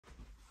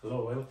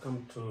Hello,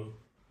 welcome to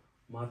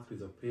Math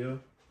with Appeal.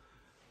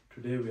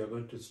 Today we are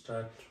going to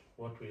start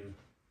what we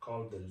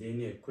call the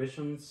linear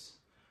equations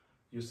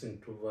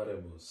using two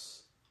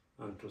variables.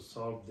 And to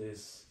solve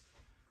this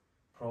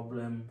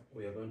problem,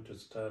 we are going to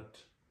start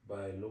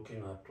by looking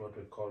at what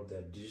we call the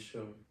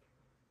addition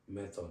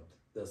method.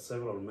 There are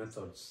several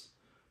methods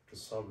to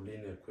solve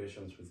linear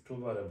equations with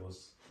two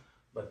variables,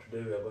 but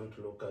today we are going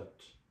to look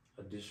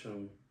at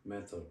addition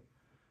method.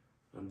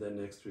 And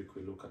then next week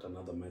we look at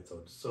another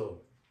method.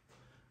 So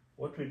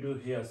what we do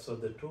here, so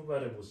the two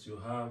variables you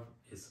have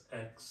is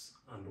x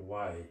and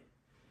y,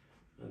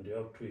 and you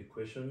have two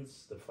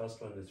equations. The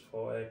first one is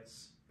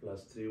 4x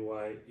plus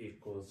 3y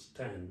equals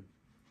 10.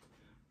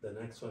 The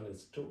next one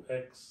is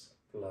 2x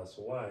plus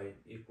y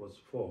equals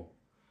 4.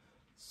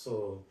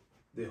 So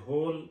the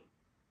whole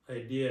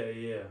idea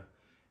here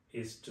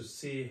is to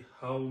see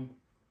how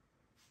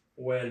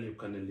well you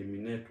can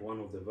eliminate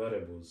one of the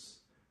variables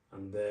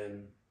and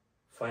then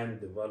find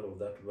the value of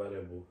that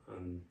variable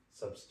and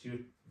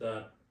substitute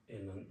that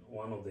in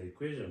one of the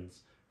equations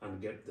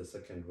and get the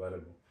second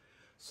variable.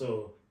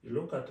 So you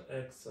look at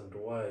x and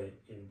y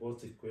in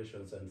both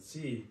equations and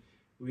see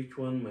which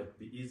one might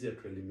be easier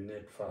to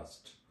eliminate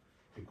first.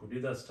 You could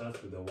either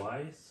start with the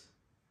y's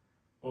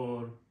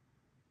or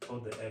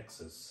the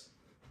x's.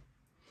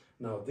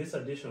 Now this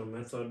addition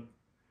method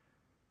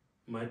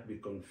might be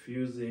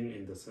confusing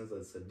in the sense that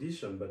it's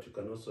addition, but you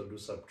can also do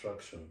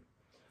subtraction.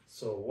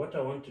 So what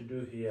I want to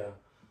do here,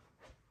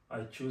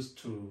 I choose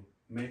to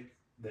make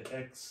the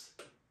x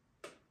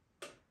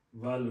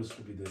values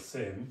to be the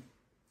same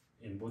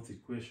in both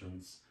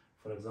equations.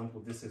 For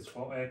example, this is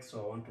 4x,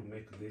 so I want to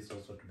make this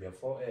also to be a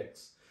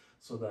 4x,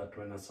 so that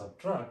when I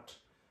subtract,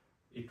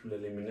 it will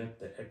eliminate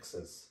the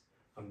x's,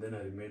 and then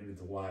I remain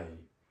with y.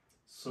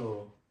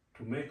 So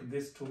to make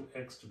this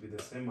 2x to be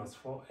the same as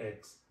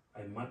 4x,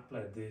 I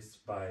multiply this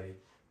by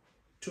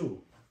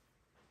 2.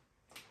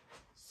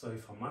 So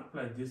if I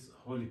multiply this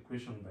whole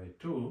equation by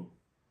 2,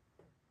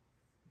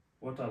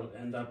 what I'll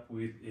end up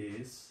with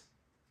is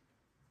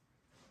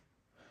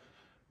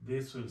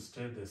this will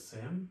stay the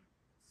same,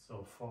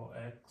 so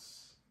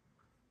 4x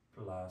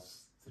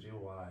plus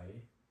 3y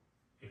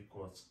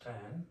equals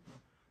 10.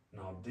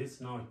 Now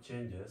this now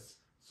changes,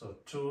 so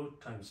 2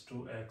 times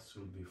 2x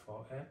will be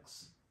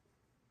 4x,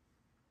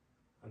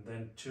 and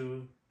then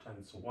 2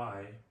 times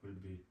y will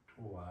be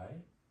 2y,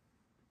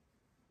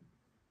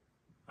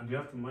 and you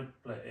have to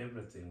multiply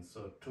everything,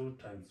 so 2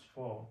 times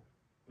 4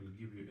 will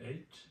give you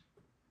 8.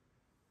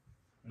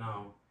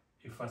 Now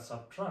if I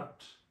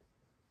subtract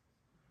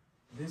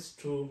these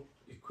two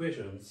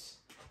equations,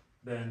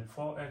 then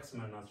 4x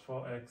minus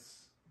 4x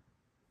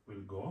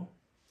will go,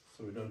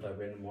 so we don't have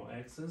any more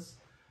x's,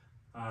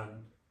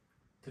 and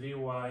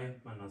 3y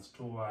minus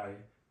 2y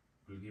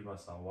will give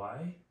us a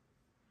y.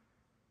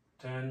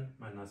 10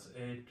 minus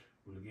 8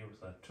 will give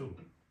us a 2.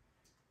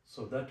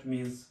 So that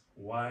means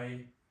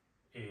y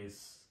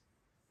is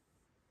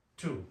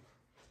 2.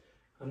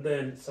 And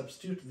then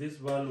substitute this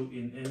value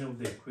in any of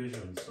the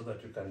equations so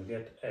that you can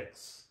get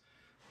x.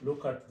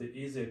 Look at the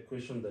easy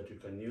equation that you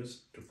can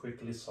use to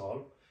quickly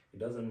solve. It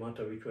doesn't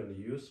matter which one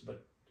you use,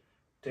 but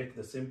take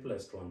the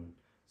simplest one.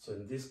 So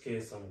in this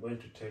case, I'm going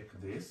to take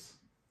this.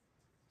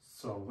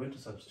 So I'm going to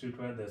substitute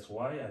where there's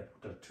y, I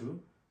put a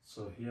 2.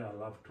 So here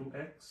I'll have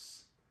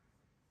 2x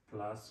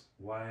plus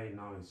y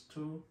now is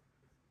 2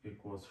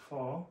 equals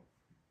 4.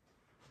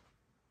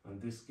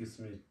 And this gives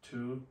me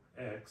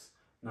 2x.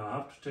 Now I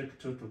have to take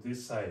 2 to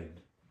this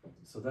side.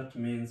 So that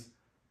means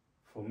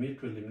for me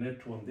to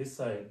eliminate 2 on this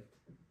side,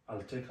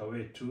 I'll take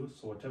away 2,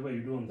 so whatever you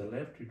do on the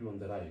left, you do on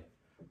the right.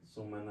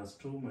 So minus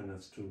 2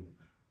 minus 2.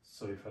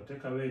 So if I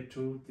take away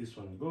 2, this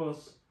one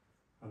goes,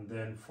 and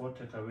then 4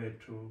 take away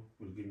 2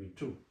 will give me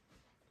 2.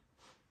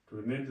 To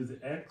remain with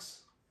the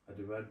x, I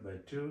divide by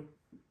 2,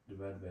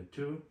 divide by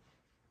 2.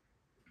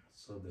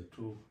 So the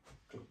 2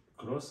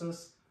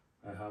 crosses,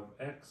 I have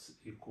x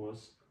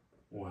equals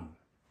 1.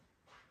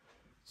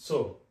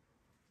 So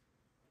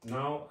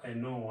now I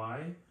know y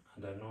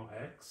and I know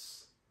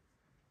x.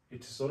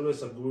 It is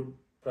always a good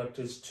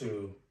practice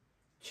to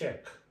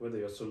check whether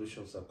your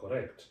solutions are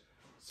correct.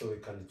 So we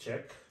can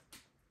check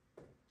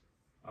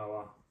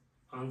our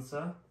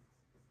answer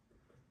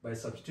by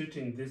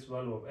substituting this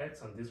value of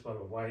x and this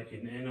value of y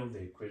in any of the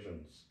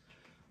equations.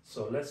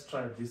 So let's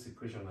try this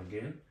equation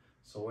again.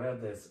 So where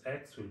there's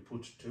x, we'll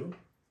put 2.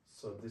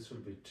 So this will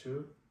be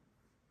 2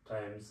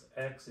 times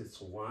x is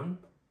 1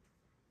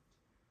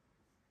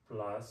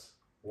 plus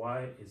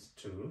y is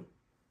 2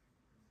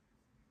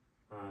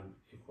 and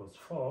equals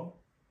 4.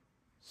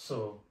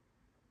 So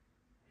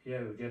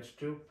here we get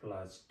 2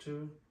 plus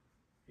 2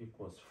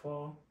 equals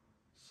 4.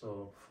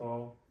 So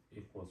 4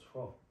 equals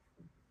 4.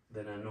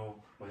 Then I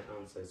know my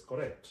answer is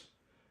correct.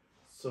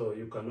 So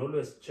you can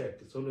always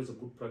check. It's always a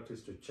good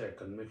practice to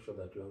check and make sure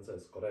that your answer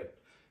is correct.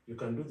 You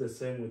can do the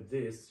same with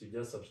this. You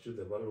just substitute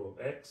the value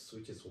of x,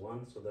 which is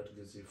 1, so that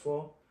gives you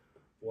 4.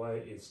 Y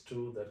is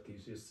 2, that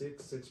gives you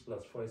 6. 6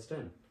 plus 4 is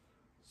 10.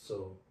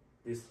 So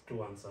these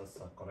two answers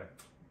are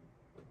correct.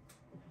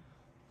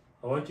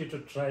 I want you to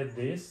try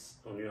this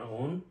on your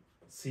own.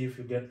 See if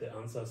you get the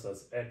answers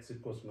as x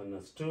equals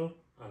 -2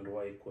 and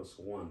y equals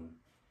 1.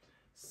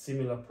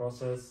 Similar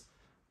process.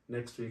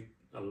 Next week,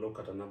 I'll look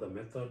at another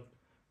method.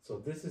 So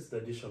this is the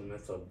addition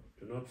method.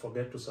 Do not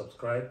forget to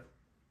subscribe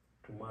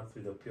to Math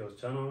with Opios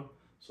channel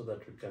so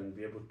that we can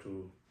be able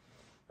to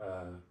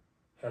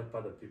help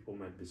other people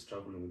might be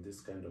struggling with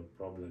this kind of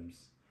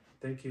problems.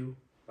 Thank you.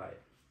 Bye.